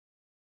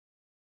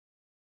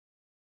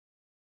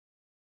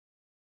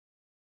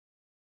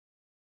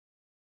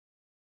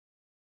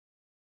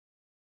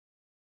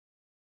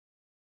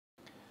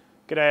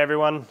G'day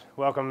everyone,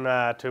 welcome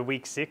to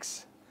week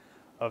 6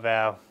 of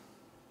our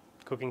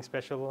cooking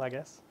special, I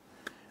guess.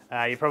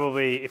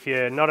 If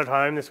you're not at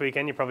home this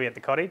weekend, you're probably at the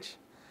cottage.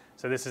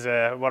 So this is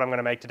what I'm going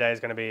to make today is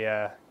going to be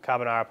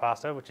carbonara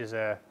pasta, which is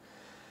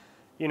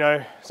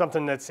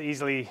something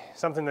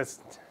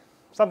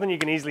you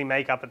can easily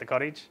make up at the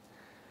cottage.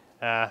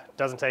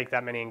 Doesn't take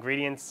that many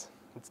ingredients.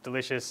 It's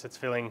delicious, it's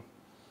filling,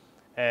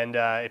 and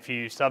if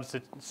you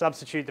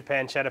substitute the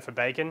pancetta for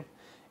bacon,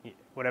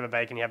 whatever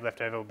bacon you have left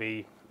over will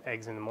be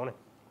eggs in the morning.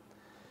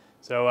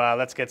 So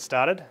let's get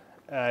started.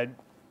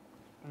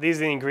 These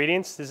are the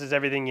ingredients. This is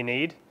everything you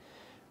need.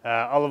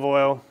 Olive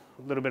oil,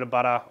 a little bit of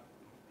butter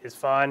is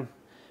fine.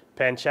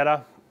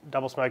 Pancetta,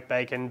 double smoked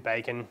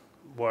bacon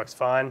works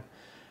fine.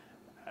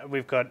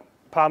 We've got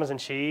Parmesan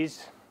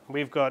cheese.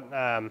 We've got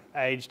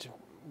aged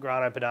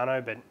Grano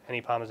Padano, but any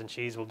Parmesan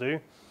cheese will do.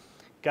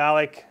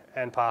 Garlic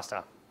and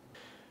pasta.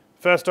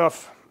 First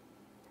off,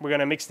 we're going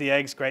to mix the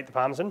eggs, grate the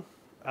Parmesan.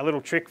 A little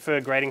trick for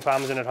grating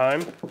Parmesan at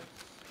home.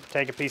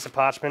 Take a piece of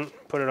parchment,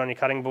 put it on your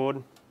cutting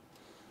board.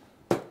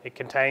 It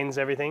contains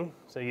everything,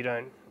 so you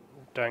don't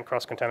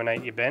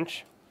cross-contaminate your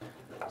bench.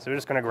 So we're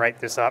just going to grate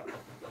this up.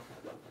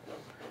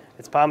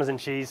 It's Parmesan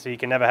cheese, so you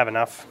can never have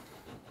enough.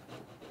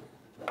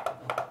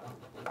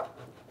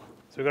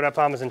 So we've got our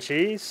Parmesan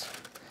cheese.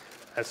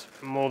 That's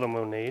more than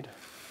we'll need.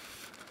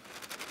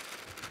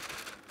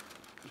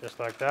 Just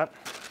like that.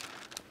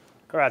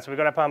 All right, so we've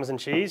got our Parmesan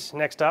cheese.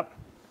 Next up,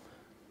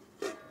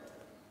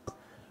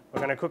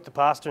 we're going to cook the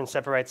pasta and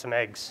separate some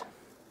eggs.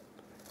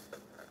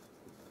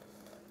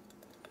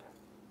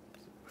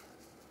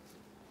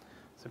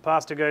 So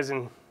pasta goes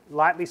in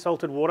lightly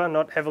salted water,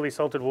 not heavily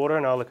salted water,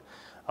 and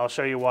I'll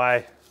show you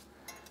why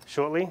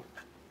shortly.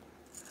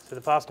 So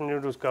the pasta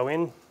noodles go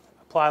in,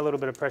 apply a little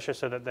bit of pressure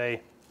so that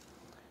they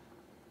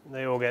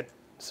all get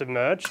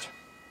submerged,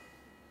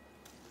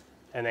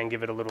 and then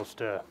give it a little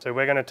stir. So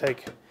we're going to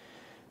take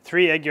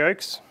 3 egg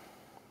yolks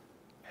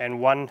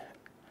and 1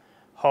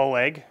 whole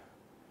egg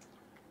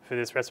for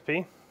this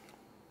recipe.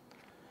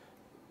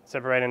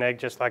 Separate an egg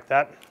just like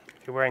that.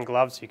 If you're wearing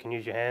gloves, you can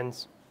use your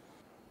hands.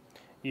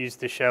 Use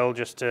the shell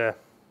just to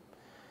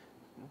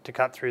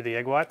cut through the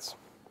egg whites.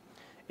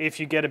 If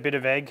you get a bit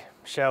of egg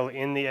shell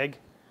in the egg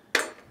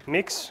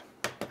mix,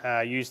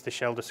 use the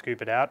shell to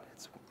scoop it out.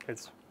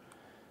 It's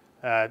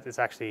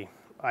actually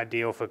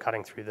ideal for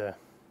cutting through the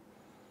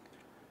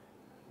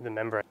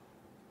membrane.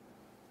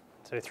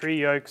 So 3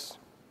 yolks,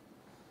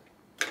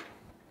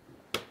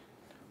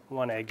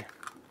 1 egg.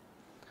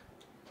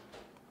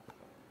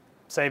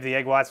 Save the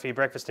egg whites for your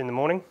breakfast in the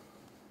morning.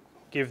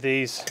 Give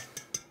these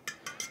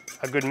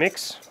a good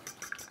mix.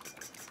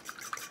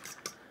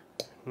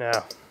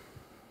 Now,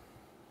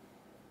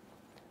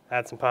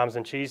 add some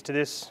Parmesan cheese to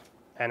this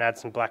and add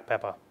some black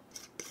pepper.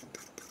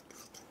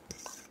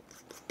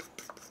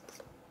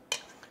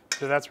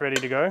 So that's ready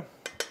to go.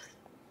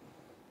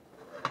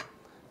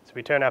 So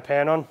we turn our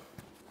pan on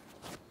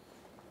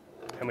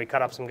and we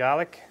cut up some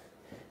garlic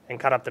and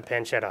cut up the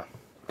pancetta.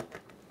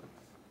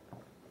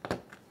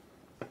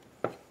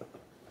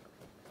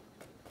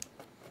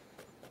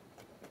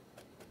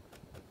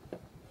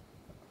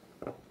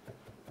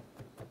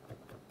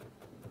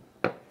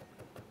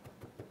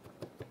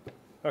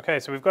 Okay,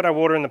 so we've got our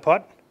water in the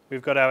pot.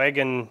 We've got our egg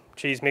and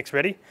cheese mix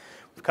ready.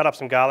 We've cut up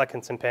some garlic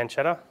and some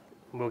pancetta,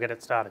 and we'll get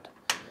it started.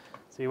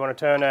 So you want to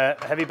turn a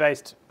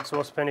heavy-based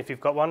saucepan, if you've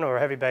got one, or a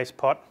heavy-based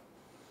pot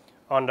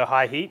onto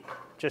high heat,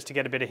 just to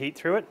get a bit of heat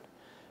through it.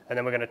 And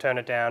then we're going to turn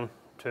it down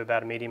to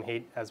about a medium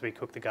heat as we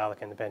cook the garlic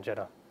and the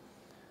pancetta.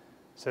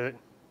 So a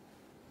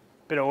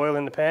bit of oil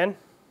in the pan.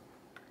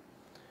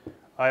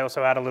 I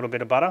also add a little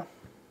bit of butter.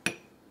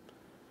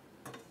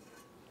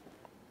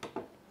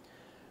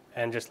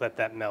 And just let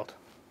that melt.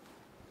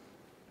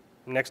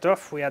 Next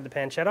off, we add the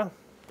pancetta.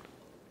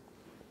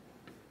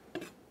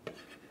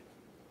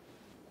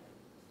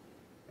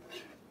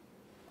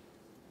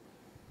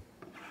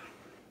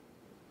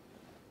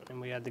 And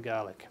we add the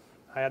garlic.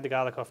 I add the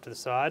garlic off to the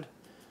side,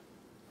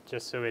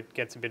 just so it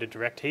gets a bit of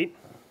direct heat.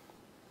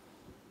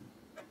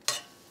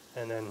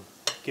 And then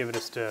give it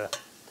a stir.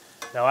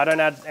 Now I don't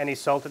add any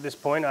salt at this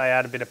point, I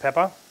add a bit of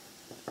pepper.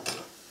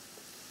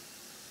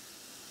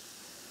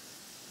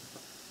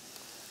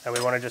 And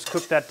we want to just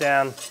cook that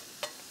down.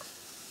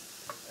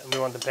 And we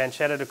want the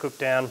pancetta to cook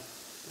down,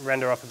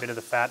 render off a bit of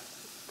the fat,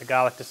 the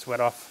garlic to sweat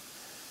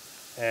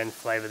off, and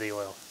flavour the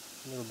oil.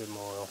 A little bit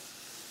more oil.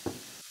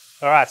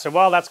 All right, so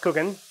while that's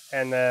cooking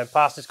and the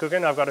pasta's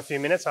cooking, I've got a few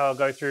minutes. I'll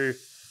go through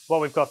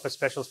what we've got for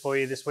specials for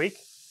you this week.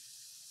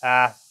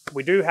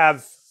 We do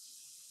have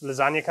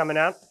lasagna coming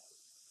out,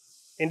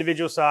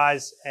 individual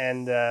size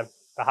and the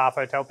half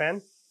hotel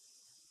pan.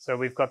 So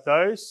we've got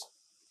those.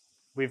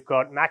 We've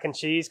got mac and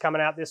cheese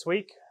coming out this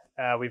week.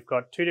 We've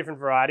got 2 different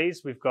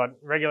varieties. We've got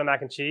regular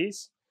mac and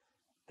cheese.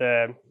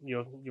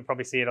 You'll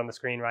probably see it on the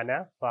screen right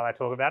now while I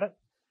talk about it.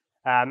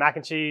 Mac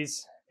and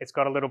cheese, it's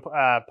got a little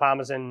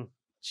Parmesan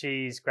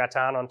cheese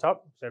gratin on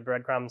top, so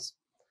breadcrumbs.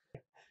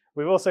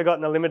 We've also got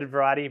in a limited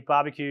variety,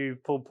 barbecue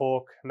pulled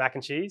pork mac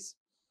and cheese.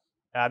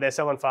 They're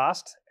selling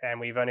fast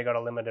and we've only got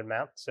a limited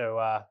amount.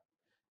 So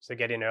so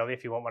get in early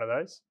if you want one of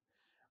those.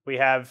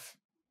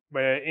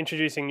 We're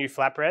introducing new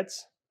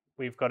flatbreads.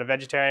 We've got a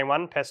vegetarian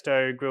one,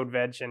 pesto, grilled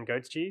veg, and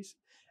goat's cheese,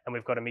 and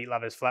we've got a meat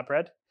lovers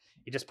flatbread.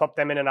 You just pop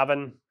them in an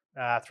oven,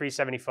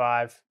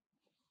 375,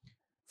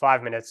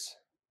 5 minutes.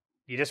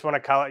 You just want to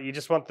color. You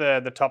just want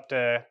the top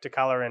to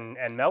color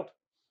and melt,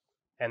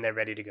 and they're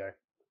ready to go.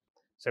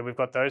 So we've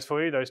got those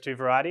for you, those two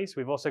varieties.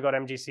 We've also got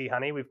MGC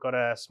honey. We've got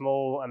a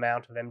small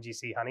amount of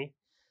MGC honey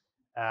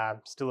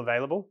still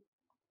available,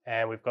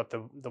 and we've got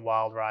the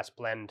wild rice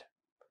blend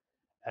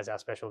as our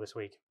special this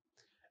week.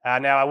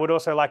 Now, I would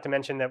also like to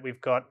mention that we've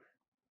got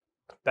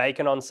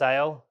bacon on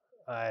sale.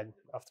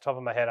 Off the top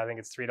of my head, I think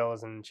it's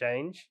 $3 and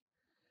change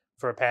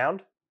for a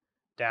pound,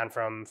 down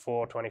from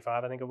 $4.25,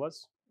 I think it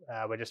was.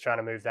 We're just trying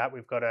to move that.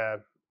 We've got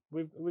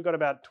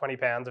about 20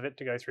 pounds of it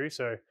to go through.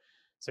 So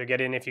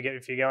get in if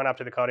you're going up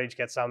to the cottage,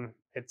 get some.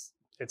 It's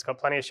got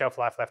plenty of shelf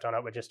life left on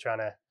it. We're just trying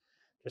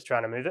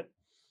to move it.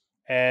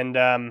 And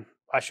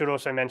I should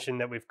also mention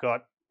that we've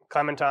got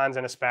clementines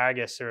and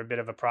asparagus are a bit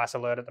of a price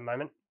alert at the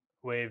moment.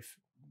 We've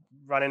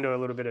run into a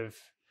little bit of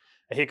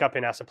a hiccup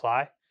in our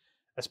supply.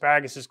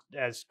 Asparagus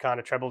has kind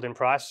of trebled in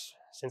price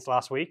since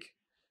last week.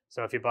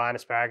 So if you're buying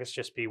asparagus,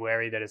 just be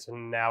wary that it's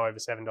now over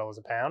 $7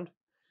 a pound.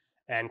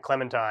 And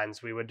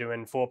clementines, we were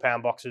doing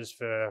 4-pound boxes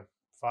for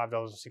 $5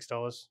 or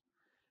 $6.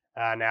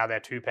 Now they're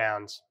 2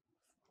 pounds,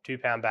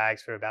 2-pound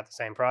bags for about the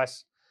same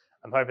price.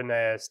 I'm hoping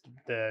the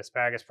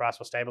asparagus price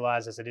will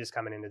stabilize as it is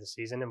coming into the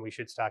season, and we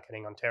should start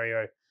getting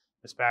Ontario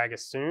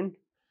asparagus soon.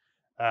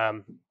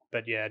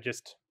 But yeah,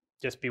 just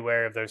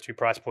beware of those 2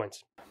 price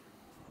points.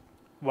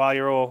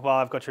 While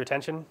I've got your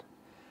attention,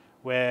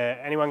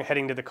 anyone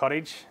heading to the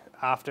cottage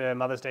after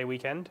Mother's Day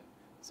weekend,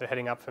 so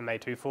heading up for May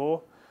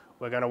 2-4,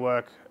 we're going to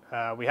work.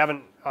 We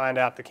haven't ironed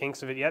out the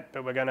kinks of it yet,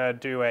 but we're going to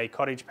do a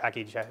cottage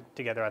package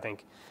together. I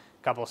think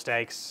a couple of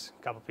steaks,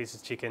 a couple of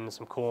pieces of chicken,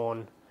 some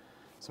corn,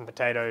 some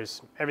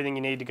potatoes, everything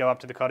you need to go up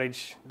to the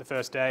cottage the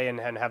first day and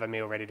have a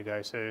meal ready to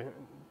go. So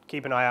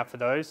keep an eye out for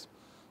those.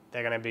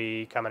 They're going to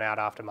be coming out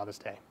after Mother's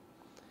Day.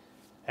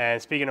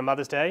 And speaking of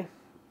Mother's Day,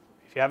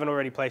 if you haven't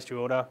already placed your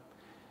order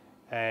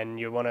and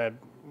you want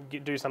to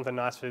do something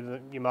nice for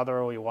your mother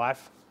or your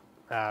wife,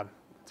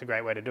 it's a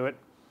great way to do it.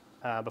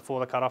 Before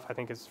the cutoff, I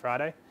think it's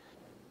Friday.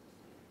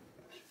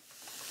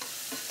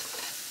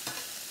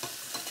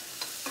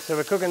 So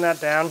we're cooking that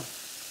down,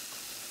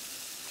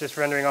 just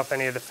rendering off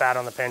any of the fat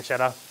on the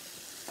pancetta.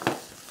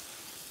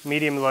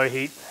 Medium-low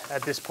heat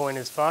at this point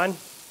is fine.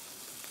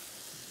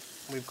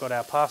 We've got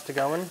our pasta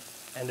going,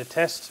 and to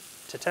test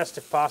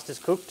if pasta's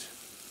cooked,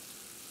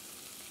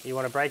 you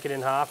want to break it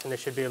in half, and there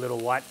should be a little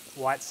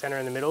white center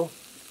in the middle,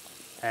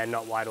 and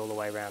not white all the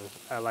way around,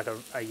 like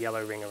a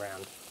yellow ring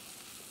around.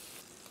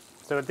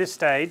 So at this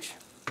stage,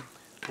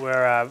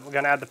 we're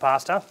going to add the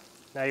pasta.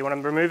 Now you want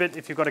to remove it,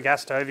 if you've got a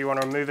gas stove, you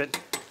want to remove it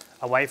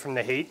away from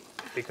the heat,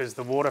 because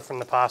the water from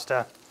the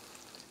pasta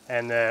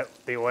and the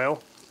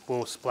oil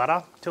will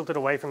splatter. Tilt it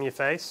away from your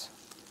face,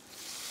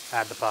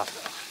 add the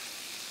pasta.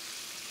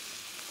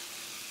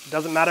 It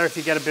doesn't matter if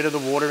you get a bit of the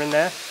water in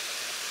there.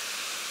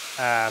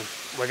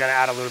 We're going to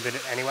add a little bit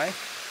anyway.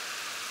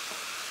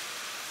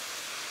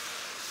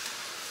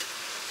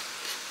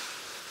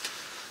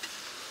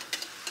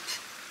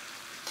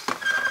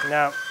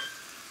 Now,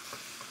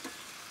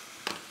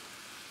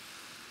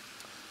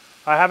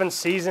 I haven't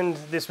seasoned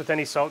this with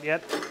any salt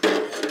yet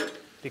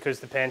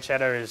because the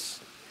pancetta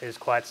is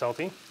quite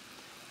salty.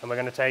 And we're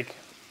going to take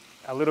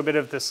a little bit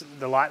of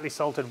the lightly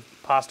salted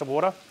pasta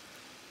water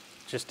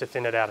just to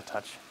thin it out a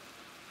touch.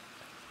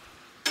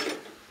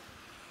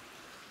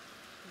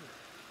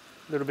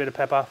 A little bit of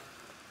pepper.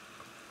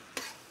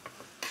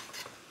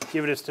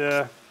 Give it a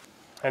stir.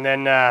 And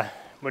then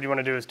what you want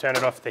to do is turn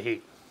it off the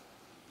heat.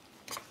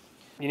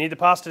 You need the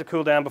pasta to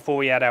cool down before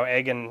we add our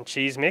egg and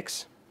cheese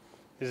mix.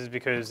 This is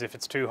because if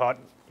it's too hot,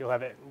 you'll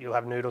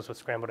have noodles with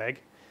scrambled egg,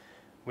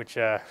 which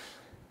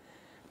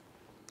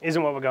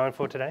isn't what we're going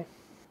for today.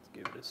 Let's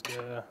give it a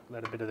stir,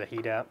 let a bit of the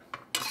heat out.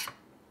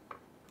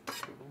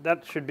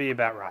 That should be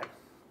about right.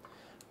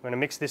 I'm going to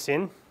mix this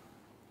in,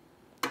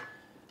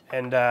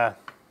 and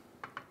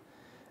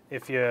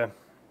if you're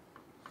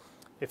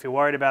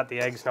worried about the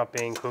eggs not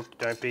being cooked,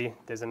 don't be.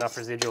 There's enough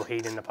residual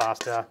heat in the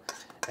pasta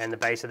and the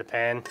base of the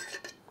pan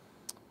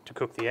to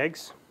cook the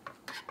eggs.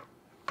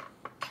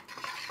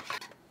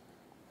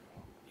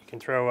 You can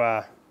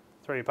throw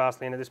your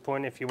parsley in at this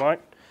point if you want,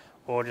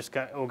 or just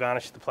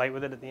garnish the plate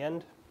with it at the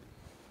end.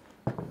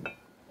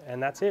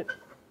 And that's it.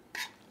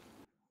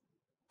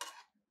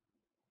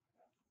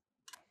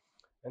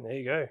 And there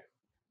you go.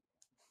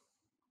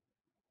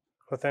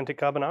 Authentic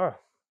carbonara.